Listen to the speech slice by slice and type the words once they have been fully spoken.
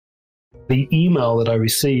The email that I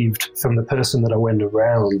received from the person that I went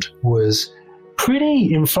around was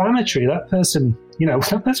pretty inflammatory. That person,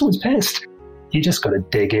 that person was pissed. You just got to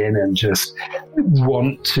dig in and just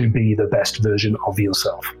want to be the best version of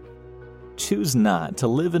yourself. Choose not to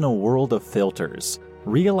live in a world of filters.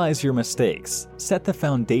 Realize your mistakes. Set the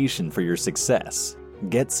foundation for your success.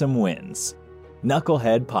 Get some wins.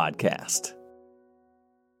 Knucklehead Podcast.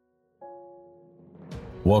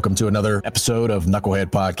 Welcome to another episode of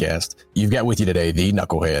Knucklehead Podcast. You've got with you today the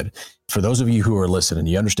Knucklehead. For those of you who are listening,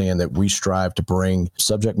 you understand that we strive to bring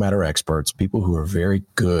subject matter experts, people who are very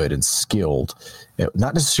good and skilled,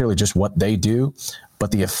 not necessarily just what they do,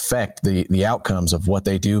 but the effect, the outcomes of what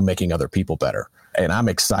they do, making other people better. And I'm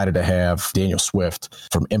excited to have Daniel Swift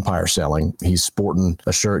from Empire Selling. He's sporting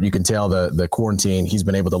a shirt. You can tell the quarantine, he's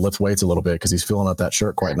been able to lift weights a little bit because he's filling out that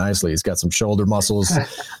shirt quite nicely. He's got some shoulder muscles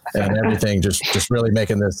and everything, just really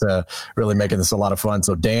making this a lot of fun.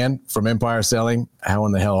 So Dan from Empire Selling, how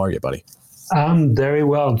in the hell are you, buddy? I'm very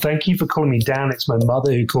well. Thank you for calling me Dan. It's my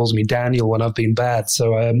mother who calls me Daniel when I've been bad.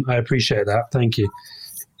 So I appreciate that. Thank you.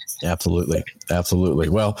 Absolutely.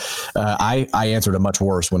 Well, I answered a much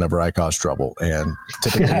worse whenever I cause trouble, and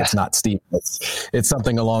typically it's not Steve. It's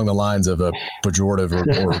something along the lines of a pejorative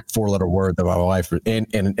or four-letter word that my wife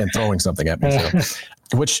and throwing something at me. So,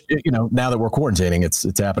 which now that we're quarantining,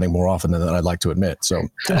 it's happening more often than I'd like to admit. So.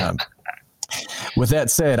 With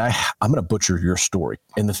that said, I'm going to butcher your story.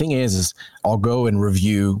 And the thing is I'll go and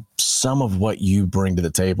review some of what you bring to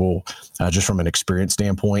the table just from an experience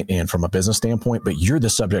standpoint and from a business standpoint, but you're the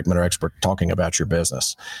subject matter expert talking about your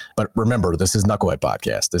business. But remember, this is Knucklehead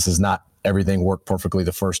Podcast. This is not everything worked perfectly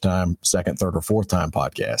the first time, second, third, or fourth time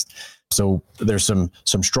podcast. So there's some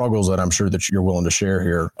struggles that I'm sure that you're willing to share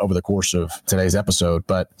here over the course of today's episode.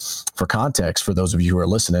 But for context, for those of you who are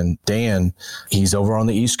listening, Dan, he's over on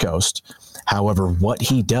the East Coast. However, what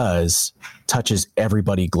he does touches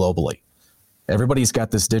everybody globally. Everybody's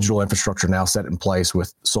got this digital infrastructure now set in place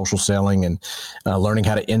with social selling and learning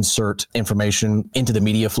how to insert information into the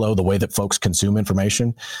media flow, the way that folks consume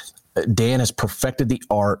information. Dan has perfected the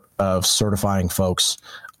art of certifying folks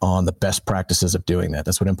on the best practices of doing that.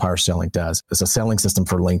 That's what Empire Selling does. It's a selling system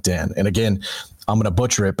for LinkedIn. And again, I'm going to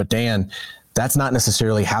butcher it, but Dan, that's not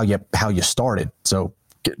necessarily how you started. So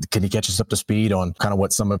can you catch us up to speed on kind of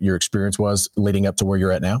what some of your experience was leading up to where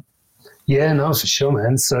you're at now? Yeah, no, for sure,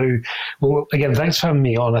 man. So, well, again, thanks for having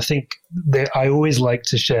me on. I think I always like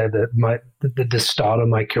to share the start of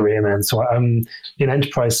my career, man. So I'm in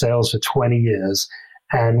enterprise sales for 20 years.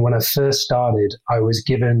 And when I first started, I was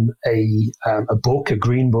given a book, a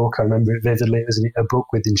green book. I remember it vividly. It was a book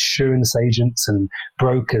with insurance agents and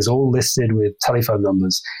brokers all listed with telephone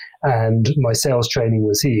numbers. And my sales training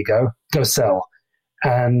was, here you go sell.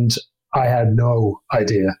 And I had no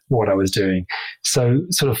idea what I was doing. So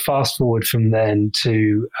sort of fast forward from then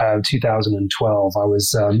to 2012, I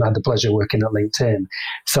had the pleasure of working at LinkedIn.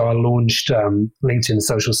 So I launched LinkedIn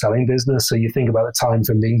social selling business. So you think about the time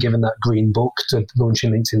from being given that green book to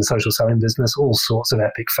launching LinkedIn social selling business, all sorts of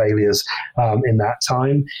epic failures in that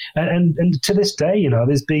time. And to this day,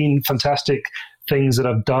 there's been fantastic things that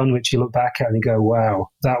I've done, which you look back at and you go, wow,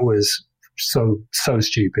 that was so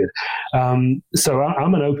stupid. So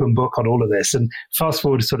I'm an open book on all of this. And fast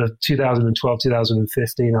forward to sort of 2012,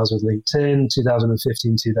 2015, I was with LinkedIn.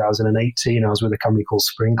 2015, 2018, I was with a company called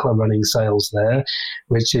Sprinkler running sales there,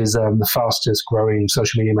 which is the fastest growing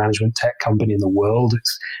social media management tech company in the world.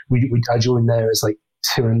 I joined there as like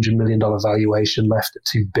 $200 million valuation, left at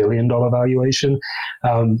 $2 billion valuation.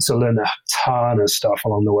 So learned a ton of stuff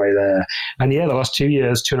along the way there. And yeah, the last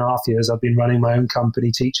 2.5 years, I've been running my own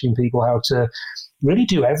company, teaching people how to really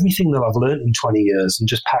do everything that I've learned in 20 years and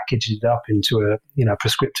just package it up into a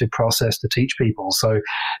prescriptive process to teach people. So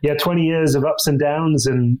yeah, 20 years of ups and downs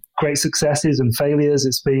and great successes and failures.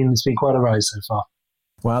 It's been quite a ride so far.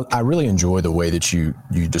 Well, I really enjoy the way that you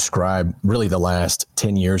describe really the last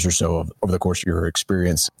 10 years or so over the course of your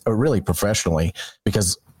experience, or really professionally,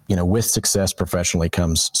 because, with success professionally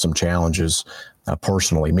comes some challenges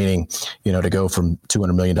personally, meaning, to go from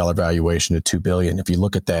 $200 million valuation to $2 billion. If you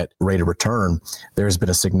look at that rate of return, there's been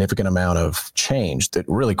a significant amount of change that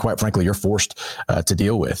really, quite frankly, you're forced to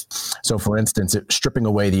deal with. So for instance, stripping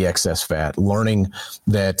away the excess fat, learning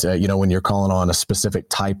that, when you're calling on a specific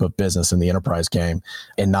type of business in the enterprise game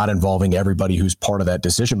and not involving everybody who's part of that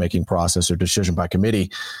decision-making process or decision by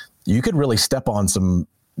committee, you could really step on some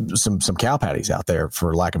some cow patties out there,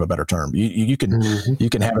 for lack of a better term. You can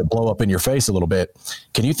have it blow up in your face a little bit.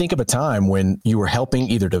 Can you think of a time when you were helping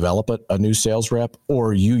either develop a new sales rep,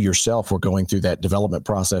 or you yourself were going through that development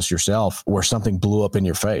process yourself, where something blew up in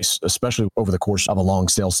your face, especially over the course of a long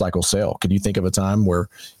sales cycle sale? Could you think of a time where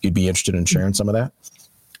you'd be interested in sharing some of that?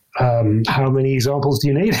 How many examples do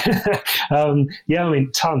you need? Yeah, I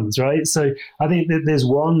mean, tons, right? So I think that there's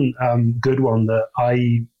one good one that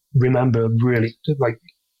I remember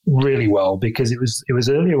really well, because it was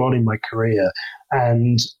earlier on in my career,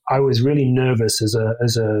 and I was really nervous as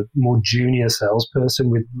a more junior salesperson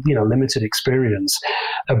with limited experience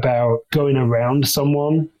about going around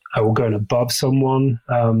someone or going above someone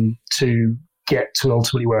to get to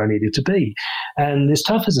ultimately where I needed to be. And it's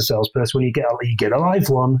tough as a salesperson when you get a live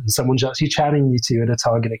one and someone's actually chatting to you at a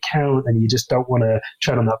target account, and you just don't want to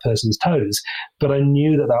tread on that person's toes. But I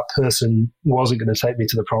knew that person wasn't going to take me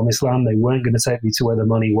to the promised land. They weren't going to take me to where the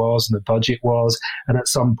money was and the budget was. And at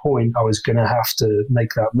some point I was going to have to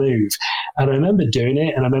make that move. And I remember doing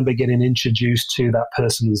it, and I remember getting introduced to that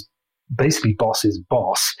person's basically boss's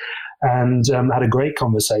boss, and had a great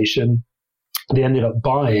conversation. They ended up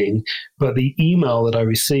buying, but the email that I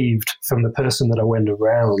received from the person that I went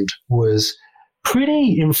around was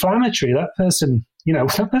pretty inflammatory. That person,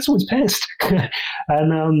 that person was pissed.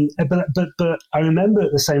 And but I remember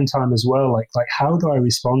at the same time as well, like how do I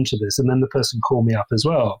respond to this? And then the person called me up as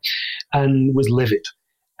well and was livid.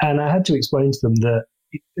 And I had to explain to them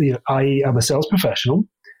that I am a sales professional.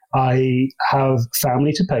 I have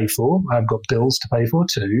family to pay for. I've got bills to pay for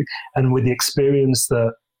too. And with the experience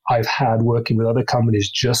that I've had working with other companies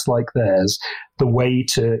just like theirs, the way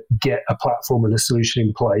to get a platform and a solution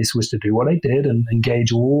in place was to do what I did and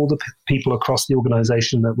engage all the people across the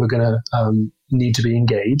organization that were going to need to be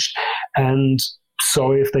engaged. And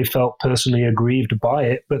sorry if they felt personally aggrieved by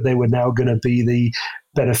it, but they were now going to be the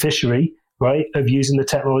beneficiary, right, of using the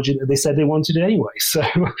technology that they said they wanted anyway. So,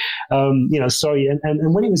 sorry.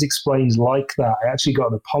 And when it was explained like that, I actually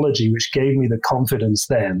got an apology, which gave me the confidence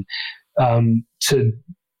then to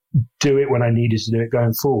do it when I needed to do it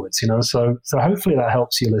going forwards, So hopefully that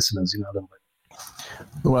helps your listeners, a little bit.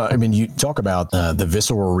 Well, I mean, you talk about the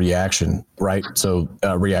visceral reaction, right? So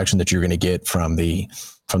reaction that you're going to get from the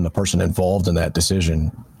person involved in that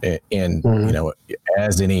decision. And,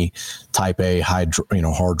 as any type A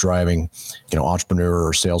hard driving, entrepreneur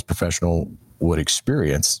or sales professional would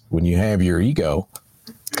experience, when you have your ego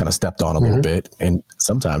kind of stepped on a little bit, and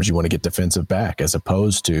sometimes you want to get defensive back, as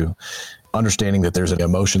opposed to understanding that there's an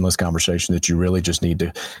emotionless conversation that you really just need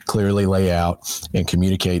to clearly lay out and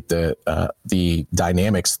communicate the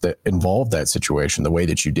dynamics that involve that situation the way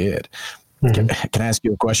that you did. Can I ask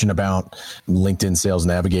you a question about LinkedIn Sales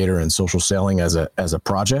Navigator and social selling as a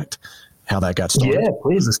project? How that got started? Yeah,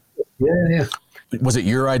 please. Yeah. Was it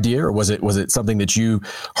your idea, or was it something that you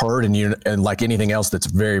heard and like anything else that's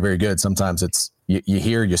very, very good? Sometimes it's you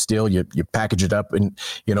hear, you steal, you package it up in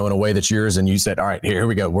a way that's yours, and you said, all right, here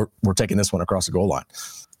we go. We're taking this one across the goal line.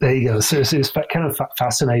 There you go. So it's kind of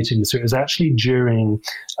fascinating. So it was actually during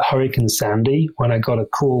Hurricane Sandy when I got a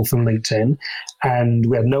call from LinkedIn, and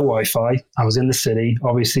we had no Wi-Fi. I was in the city,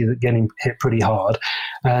 obviously getting hit pretty hard.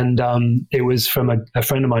 And it was from a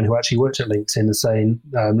friend of mine who actually worked at LinkedIn and saying,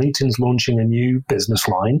 LinkedIn's launching a new business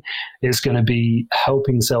line. It's going to be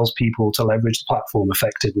helping salespeople to leverage the platform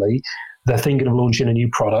effectively. They're thinking of launching a new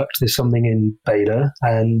product. There's something in beta,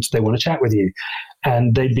 and they want to chat with you.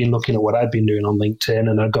 And they'd been looking at what I'd been doing on LinkedIn,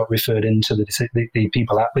 and I got referred into the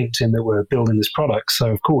people at LinkedIn that were building this product.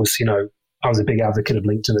 So, of course, I was a big advocate of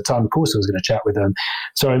LinkedIn at the time. Of course, I was going to chat with them.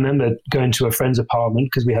 So I remember going to a friend's apartment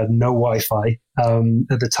because we had no Wi-Fi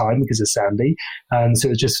at the time because of Sandy. And so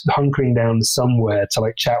it was just hunkering down somewhere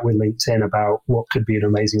to chat with LinkedIn about what could be an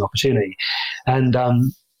amazing opportunity. And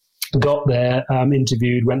got there,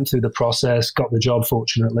 interviewed, went through the process, got the job,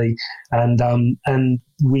 fortunately. And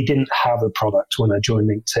we didn't have a product when I joined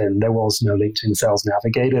LinkedIn. There was no LinkedIn Sales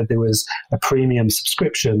Navigator. There was a premium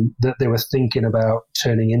subscription that they were thinking about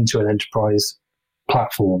turning into an enterprise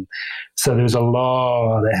platform. So there was a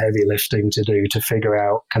lot of heavy lifting to do to figure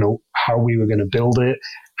out kind of how we were going to build it,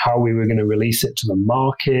 how we were going to release it to the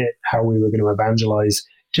market, how we were going to evangelize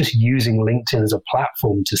just using LinkedIn as a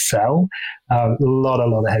platform to sell. A lot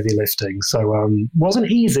of heavy lifting. So wasn't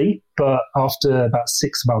easy, but after about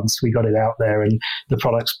 6 months, we got it out there, and the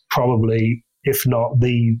product's probably, if not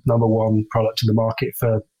the number one product in the market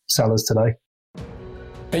for sellers today.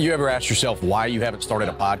 Hey, you ever asked yourself why you haven't started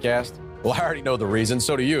a podcast? Well, I already know the reason.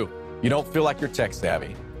 So do you. You don't feel like you're tech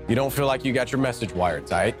savvy. You don't feel like you got your message wired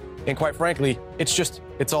tight. And quite frankly,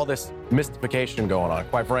 it's all this mystification going on.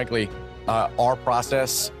 Quite frankly, our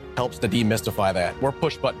process helps to demystify that. We're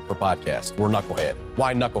push button for podcasts. We're Knucklehead.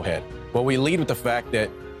 Why Knucklehead? Well, we lead with the fact that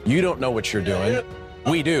you don't know what you're doing.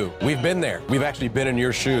 We do. We've been there. We've actually been in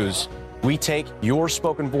your shoes. We take your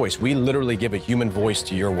spoken voice. We literally give a human voice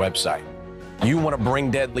to your website. You want to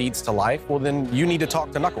bring dead leads to life? Well, then you need to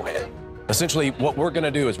talk to Knucklehead. Essentially, what we're going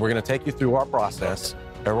to do is we're going to take you through our process,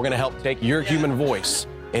 and we're going to help take your human voice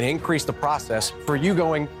and increase the process for you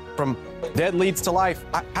going from dead leads to life.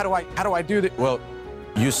 How do I do that? Well,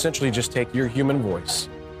 you essentially just take your human voice,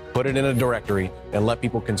 put it in a directory, and let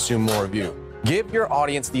people consume more of you. Give your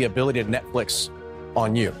audience the ability to Netflix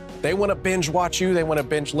on you. They want to binge watch you. They want to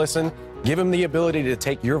binge listen. Give them the ability to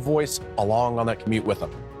take your voice along on that commute with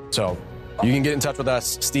them. So you can get in touch with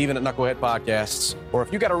us, Steven at Knucklehead Podcasts, or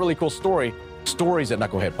if you got a really cool story, stories at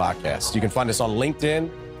Knucklehead Podcasts. You can find us on LinkedIn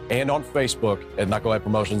and on Facebook at Knucklehead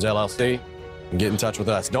Promotions LLC, and get in touch with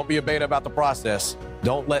us. Don't be a beta about the process.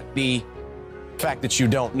 Don't let the fact that you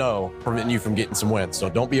don't know prevent you from getting some wins. So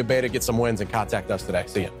don't be a beta, get some wins, and contact us today.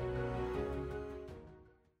 See you.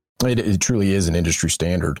 It truly is an industry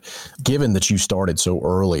standard. Given that you started so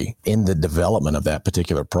early in the development of that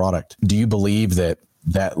particular product, do you believe that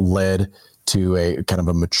that led to a kind of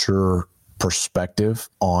a mature perspective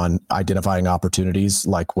on identifying opportunities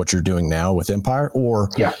like what you're doing now with Empire? Or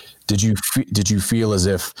did you feel as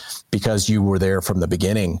if because you were there from the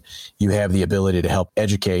beginning, you have the ability to help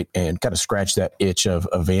educate and kind of scratch that itch of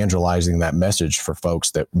evangelizing that message for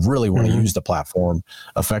folks that really want to use the platform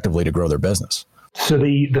effectively to grow their business? So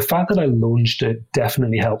the fact that I launched it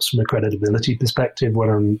definitely helps from a credibility perspective when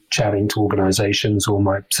I'm chatting to organizations or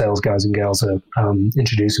my sales guys and gals are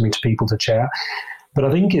introducing me to people to chat. But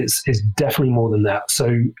I think it's definitely more than that.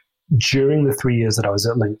 So during the 3 years that I was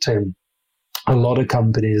at LinkedIn, a lot of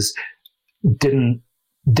companies didn't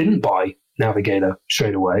buy Navigator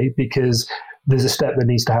straight away because there's a step that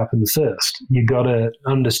needs to happen first. You got to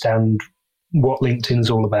understand what LinkedIn is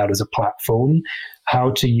all about as a platform,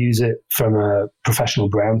 how to use it from a professional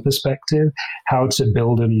brand perspective, how to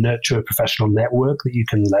build and nurture a professional network that you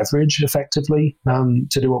can leverage effectively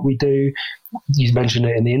to do what we do. You mentioned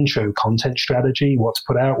it in the intro, content strategy, what to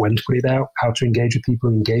put out, when to put it out, how to engage with people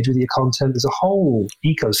who engage with your content. There's a whole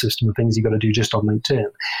ecosystem of things you've got to do just on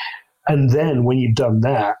LinkedIn. And then when you've done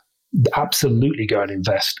that, absolutely go and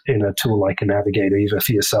invest in a tool like a Navigator, either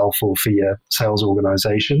for yourself or for your sales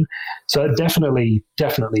organization. So it definitely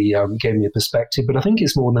gave me a perspective, but I think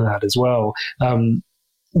it's more than that as well.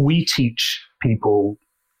 We teach people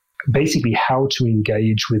basically how to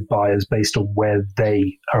engage with buyers based on where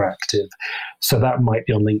they are active. So that might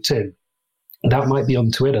be on LinkedIn. That might be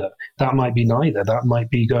on Twitter. That might be neither. That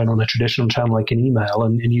might be going on a traditional channel like an email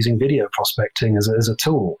and using video prospecting as a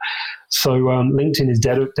tool. So LinkedIn is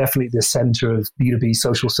definitely the center of B2B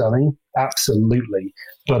social selling. Absolutely.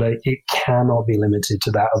 But it cannot be limited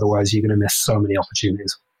to that. Otherwise, you're going to miss so many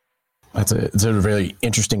opportunities. It's a really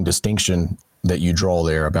interesting distinction that you draw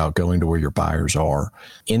there about going to where your buyers are.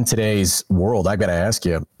 In today's world, I've got to ask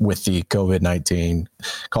you, with the COVID-19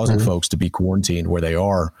 causing folks to be quarantined where they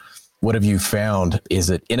are, what have you found is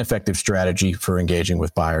an ineffective strategy for engaging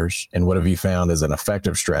with buyers? And what have you found as an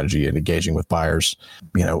effective strategy in engaging with buyers,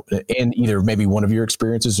 you know, in either maybe one of your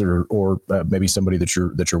experiences or maybe somebody that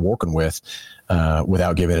you're working with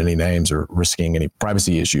without giving any names or risking any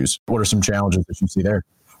privacy issues? What are some challenges that you see there?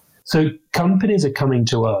 So companies are coming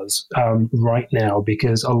to us right now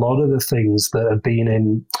because a lot of the things that have been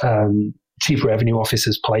in chief revenue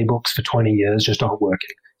officers' playbooks for 20 years just aren't working.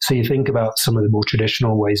 So you think about some of the more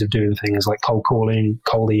traditional ways of doing things like cold calling,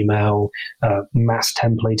 cold email, mass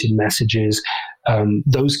templated messages,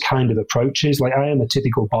 those kind of approaches. Like I am a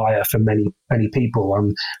typical buyer for many, many people.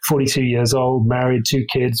 I'm 42 years old, married, 2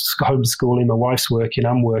 kids, homeschooling, my wife's working,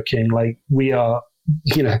 I'm working. Like we are,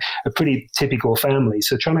 you know, a pretty typical family.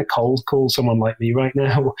 So trying to cold call someone like me right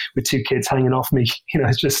now with 2 kids hanging off me, you know,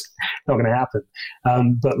 it's just not going to happen.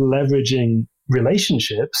 But leveraging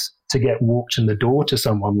relationships to get walked in the door to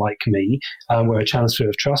someone like me, where a transfer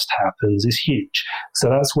of trust happens, is huge. So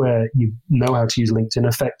that's where you know how to use LinkedIn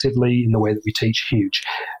effectively in the way that we teach. Huge.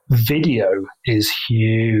 Video is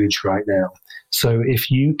huge right now. So if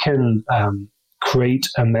you can create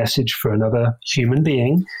a message for another human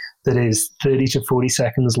being that is 30 to 40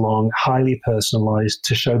 seconds long, highly personalized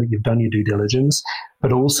to show that you've done your due diligence,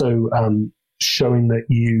 but also showing that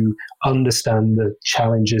you understand the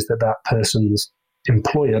challenges that that person's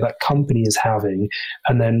employer, that company is having,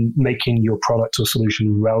 and then making your product or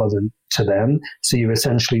solution relevant to them. So you're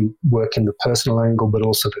essentially working the personal angle, but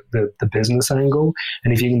also the business angle.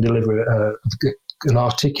 And if you can deliver an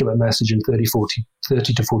articulate message in 30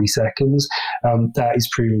 to 40 seconds, that is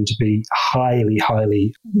proving to be highly,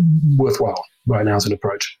 highly worthwhile right now as an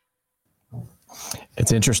approach.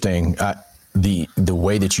 It's interesting. The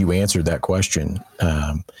way that you answered that question,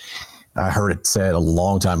 I heard it said a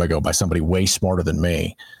long time ago by somebody way smarter than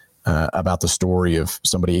me about the story of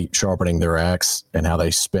somebody sharpening their axe and how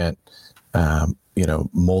they spent,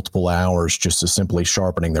 multiple hours just to simply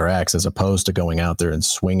sharpening their axe as opposed to going out there and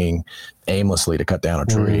swinging aimlessly to cut down a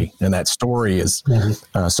tree. Mm-hmm. And that story is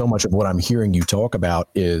so much of what I'm hearing you talk about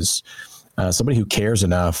is somebody who cares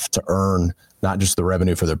enough to earn not just the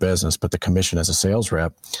revenue for their business, but the commission as a sales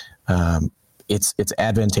rep. It's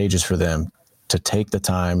advantageous for them to take the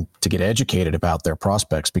time to get educated about their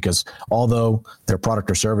prospects, because although their product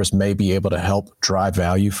or service may be able to help drive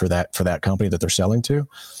value for that company that they're selling to,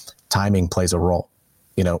 timing plays a role.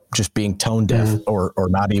 Just being tone deaf or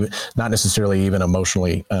not necessarily even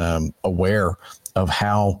emotionally aware of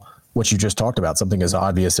what you just talked about, something as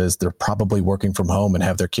obvious as they're probably working from home and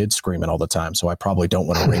have their kids screaming all the time. So I probably don't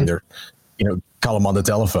want to ring their, call them on the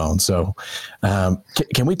telephone. So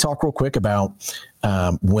can we talk real quick about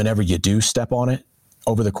whenever you do step on it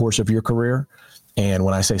over the course of your career? And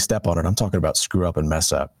when I say step on it, I'm talking about screw up and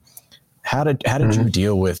mess up. How did you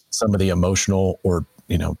deal with some of the emotional or,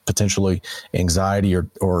 potentially anxiety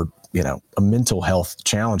or a mental health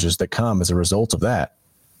challenges that come as a result of that?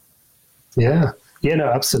 Yeah, no,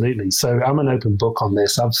 absolutely. So I'm an open book on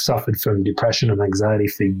this. I've suffered from depression and anxiety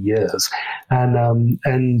for years.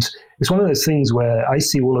 And it's one of those things where I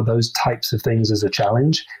see all of those types of things as a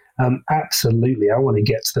challenge. Absolutely. I want to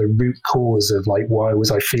get to the root cause of why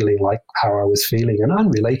was I feeling like how I was feeling, and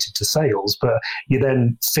unrelated to sales, but you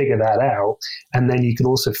then figure that out. And then you can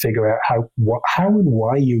also figure out how and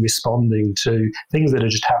why you're responding to things that are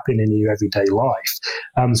just happening in your everyday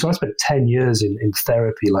life. So I spent 10 years in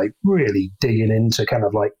therapy, really digging into kind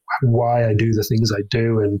of why I do the things I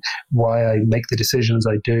do and why I make the decisions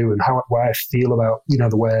I do and why I feel about,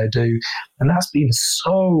 the way I do. And that's been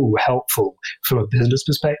so helpful from a business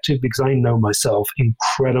perspective because I know myself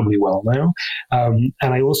incredibly well now. And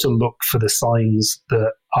I also look for the signs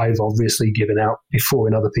that I've obviously given out before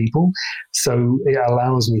in other people. So it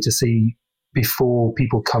allows me to see before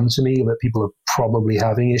people come to me that people are probably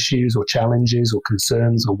having issues or challenges or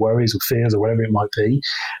concerns or worries or fears or whatever it might be.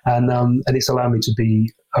 And it's allowed me to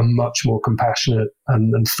be a much more compassionate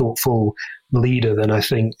and thoughtful leader than I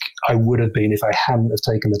think I would have been if I hadn't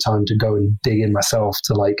have taken the time to go and dig in myself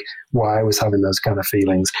to why I was having those kind of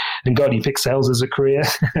feelings. And God, you pick sales as a career.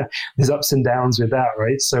 There's ups and downs with that,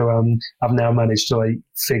 right? So I've now managed to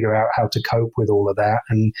figure out how to cope with all of that.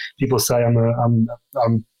 And people say I'm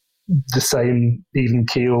the same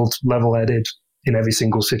even-keeled, level-headed in every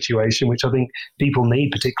single situation, which I think people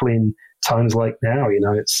need, particularly in times like now.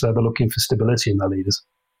 It's they're looking for stability in their leaders.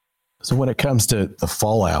 So when it comes to the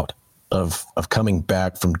fallout of coming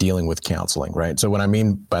back from dealing with counseling, right? So what I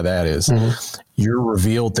mean by that is you're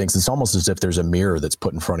revealed things. It's almost as if there's a mirror that's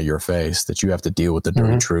put in front of your face that you have to deal with the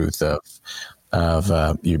dirty truth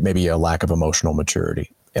of maybe a lack of emotional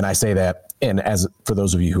maturity. And I say that, and as for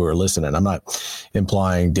those of you who are listening, I'm not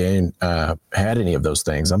implying Dan had any of those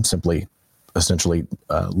things. I'm simply essentially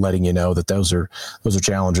letting you know that those are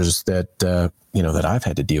challenges that that I've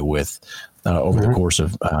had to deal with over the course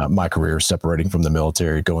of my career, separating from the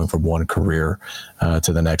military, going from one career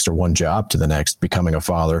to the next, or one job to the next, becoming a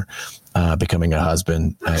father, becoming a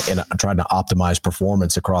husband, and trying to optimize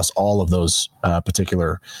performance across all of those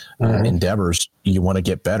particular endeavors. You want to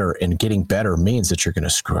get better, and getting better means that you're going to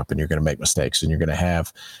screw up and you're going to make mistakes and you're going to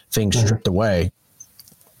have things stripped away.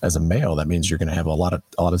 As a male, that means you're going to have a lot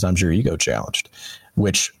of times your ego challenged,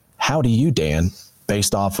 which how do you, Dan,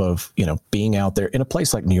 based off of, being out there in a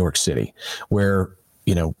place like New York City, where,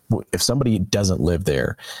 if somebody doesn't live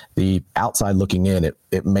there, the outside looking in,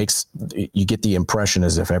 it makes, you get the impression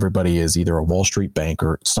as if everybody is either a Wall Street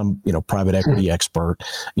banker, some, private equity expert,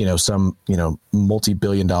 some,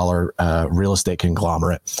 multi-billion-dollar real estate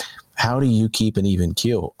conglomerate. How do you keep an even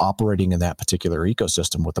keel operating in that particular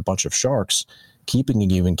ecosystem with a bunch of sharks, keeping an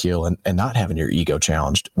even keel and not having your ego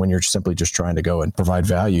challenged when you're simply just trying to go and provide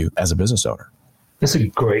value as a business owner? That's a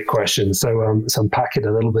great question. So let's unpack it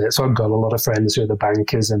a little bit. So I've got a lot of friends who are the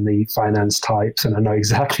bankers and the finance types, and I know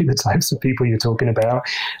exactly the types of people you're talking about.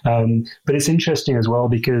 But it's interesting as well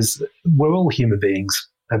because we're all human beings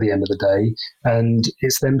at the end of the day, and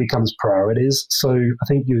it then becomes priorities. So I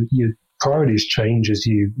think your priorities change as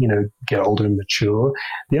you get older and mature.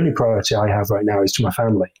 The only priority I have right now is to my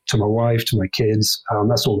family, to my wife, to my kids.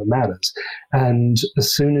 That's all that matters. And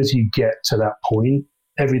as soon as you get to that point,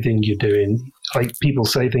 everything you're doing, like people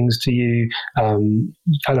say things to you,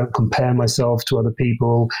 I don't compare myself to other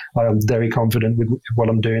people. I am very confident with what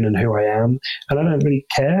I'm doing and who I am. And I don't really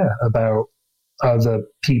care about other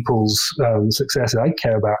people's successes. I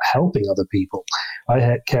care about helping other people.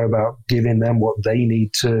 I care about giving them what they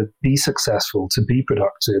need to be successful, to be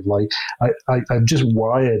productive. Like I'm just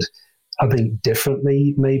wired, I think,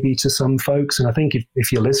 differently maybe to some folks. And I think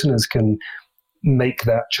if your listeners can make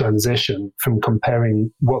that transition from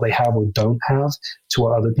comparing what they have or don't have to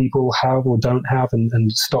what other people have or don't have,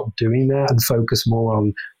 and stop doing that and focus more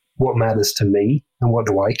on what matters to me and what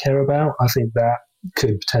do I care about, I think that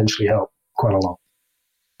could potentially help quite a lot.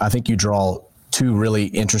 I think you draw two really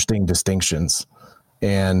interesting distinctions.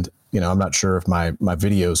 And, I'm not sure if my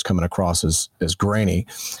video is coming across as grainy,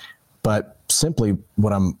 but simply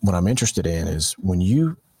what I'm interested in is when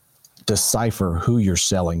you decipher who you're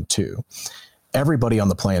selling to. Everybody on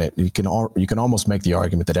the planet, you can almost make the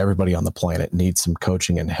argument that everybody on the planet needs some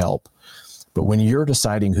coaching and help. But when you're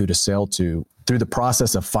deciding who to sell to, through the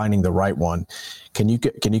process of finding the right one, can you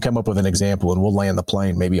come up with an example, and we'll land the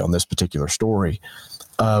plane maybe on this particular story,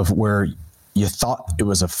 of where you thought it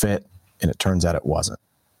was a fit and it turns out it wasn't?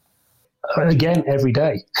 Again, every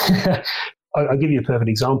day. I'll give you a perfect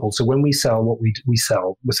example. So when we sell what we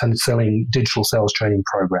sell, we're selling digital sales training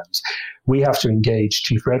programs. We have to engage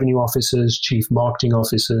chief revenue officers, chief marketing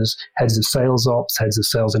officers, heads of sales ops, heads of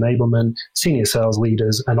sales enablement, senior sales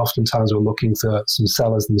leaders, and oftentimes we're looking for some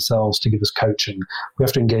sellers themselves to give us coaching. We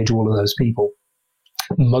have to engage all of those people.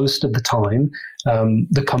 Most of the time,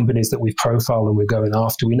 the companies that we've profiled and we're going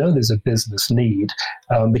after, we know there's a business need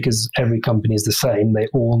because every company is the same. They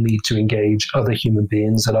all need to engage other human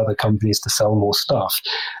beings at other companies to sell more stuff.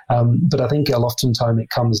 But I think oftentimes it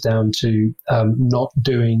comes down to not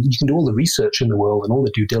doing, you can do all the research in the world and all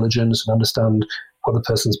the due diligence and understand what the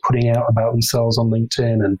person's putting out about themselves on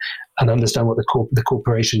LinkedIn and understand what the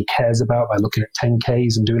corporation cares about by looking at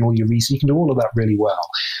 10Ks and doing all your research. You can do all of that really well.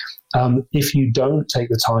 If you don't take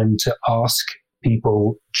the time to ask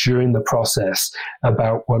people during the process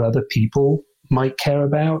about what other people might care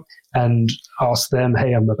about and ask them,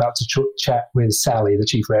 hey, I'm about to chat with Sally, the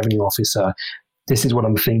chief revenue officer. This is what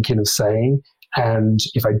I'm thinking of saying. And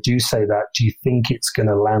if I do say that, do you think it's going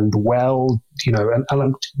to land well?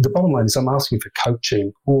 And the bottom line is I'm asking for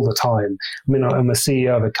coaching all the time. I mean, I'm a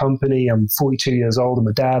CEO of a company. I'm 42 years old. I'm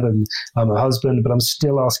a dad and I'm a husband, but I'm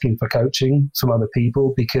still asking for coaching from other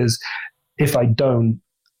people because if I don't,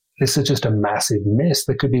 this is just a massive miss.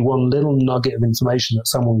 There could be one little nugget of information that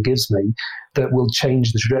someone gives me that will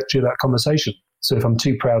change the trajectory of that conversation. So if I'm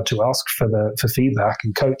too proud to ask for feedback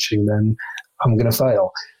and coaching, then I'm going to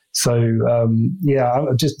fail. So,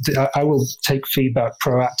 I will take feedback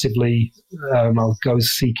proactively. I'll go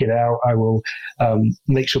seek it out. I will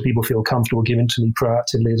make sure people feel comfortable giving to me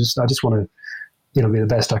proactively. I just want to, be the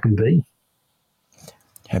best I can be.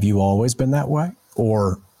 Have you always been that way?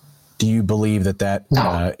 Or do you believe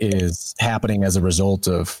that is happening as a result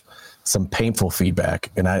of some painful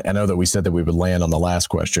feedback? And I know that we said that we would land on the last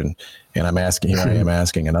question, and I am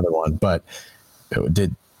asking another one, but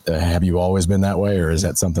have you always been that way, or is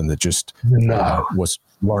that something that just was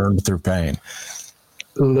learned through pain?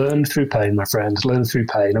 Learn through pain, my friend. Learn through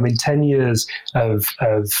pain. I mean, 10 years of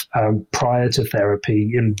prior to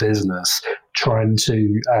therapy in business, trying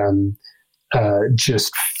to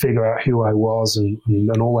just figure out who I was and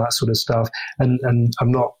all that sort of stuff. And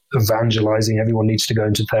I'm not evangelizing everyone needs to go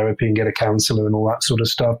into therapy and get a counselor and all that sort of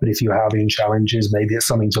stuff. But if you're having challenges, maybe it's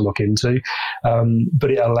something to look into. But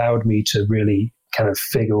it allowed me to really kind of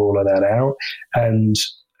figure all of that out. And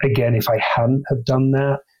again, if I hadn't have done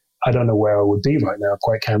that, I don't know where I would be right now,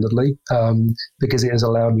 quite candidly, because it has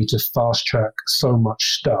allowed me to fast track so much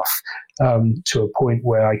stuff to a point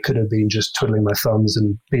where I could have been just twiddling my thumbs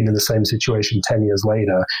and been in the same situation 10 years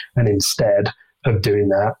later. And instead of doing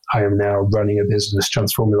that, I am now running a business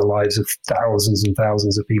transforming the lives of thousands and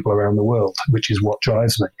thousands of people around the world, which is what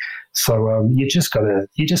drives me. So you just gotta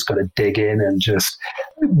dig in and just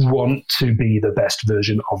want to be the best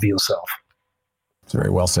version of yourself. It's very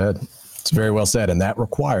well said. It's very well said. And that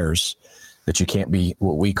requires that you can't be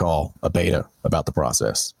what we call a beta about the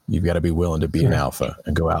process. You've got to be willing to be an alpha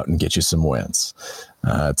and go out and get you some wins.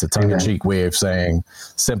 It's a tongue-in-cheek way of saying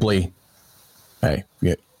simply, hey,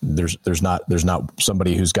 there's not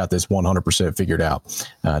somebody who's got this 100% figured out.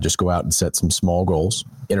 Just go out and set some small goals,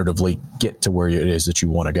 iteratively get to where it is that you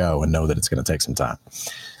want to go, and know that it's going to take some time.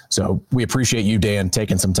 So we appreciate you, Dan,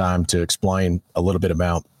 taking some time to explain a little bit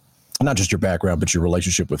about not just your background, but your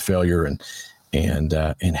relationship with failure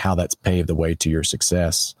and how that's paved the way to your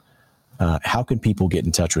success. How can people get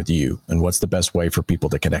in touch with you, and what's the best way for people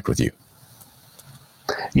to connect with you?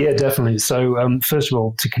 Yeah, definitely. So first of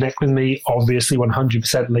all, to connect with me, obviously 100%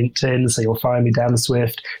 LinkedIn. So you'll find me, Dan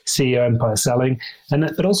Swift, CEO Empire Selling.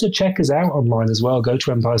 But also check us out online as well. Go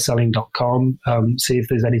to empireselling.com. See if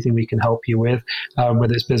there's anything we can help you with,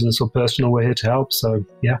 whether it's business or personal. We're here to help. So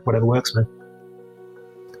yeah, whatever works, man.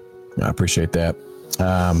 I appreciate that.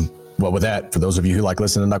 Well, with that, for those of you who like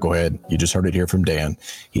listening to Knucklehead, you just heard it here from Dan.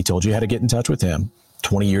 He told you how to get in touch with him.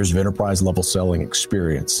 20 years of enterprise level selling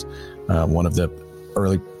experience. One of the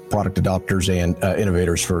early product adopters and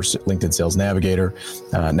innovators for LinkedIn Sales Navigator,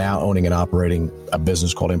 now owning and operating a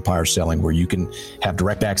business called Empire Selling, where you can have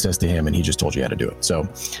direct access to him, and he just told you how to do it. So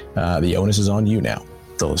the onus is on you now,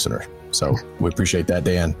 the listener. So we appreciate that,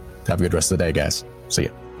 Dan. Have a good rest of the day, guys. See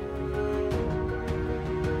you.